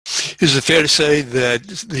Is it fair to say that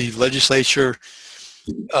the legislature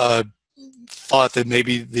thought that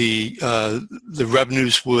maybe the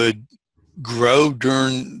revenues would grow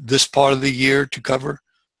during this part of the year to cover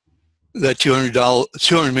that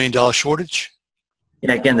 $200 million shortage?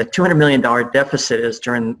 Yeah, again, the $200 million deficit is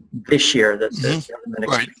during this year. That's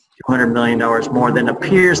right. $200 million more than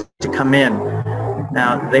appears to come in.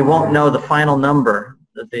 Now, they won't know the final number.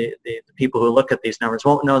 The people who look at these numbers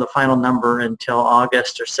won't know the final number until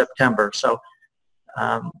August or September. So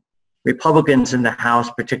Republicans in the House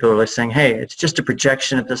particularly saying, hey, it's just a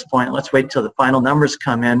projection at this point. Let's wait till the final numbers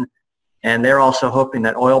come in. And they're also hoping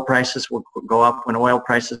that oil prices will go up. When oil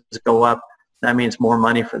prices go up, that means more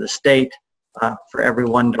money for the state. For every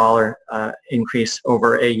 $1 increase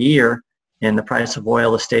over a year in the price of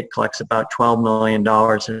oil, the state collects about $12 million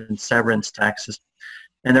in severance taxes.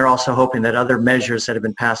 And they're also hoping that other measures that have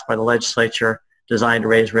been passed by the legislature designed to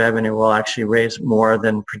raise revenue will actually raise more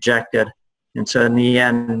than projected. And so in the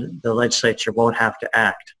end, the legislature won't have to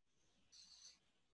act.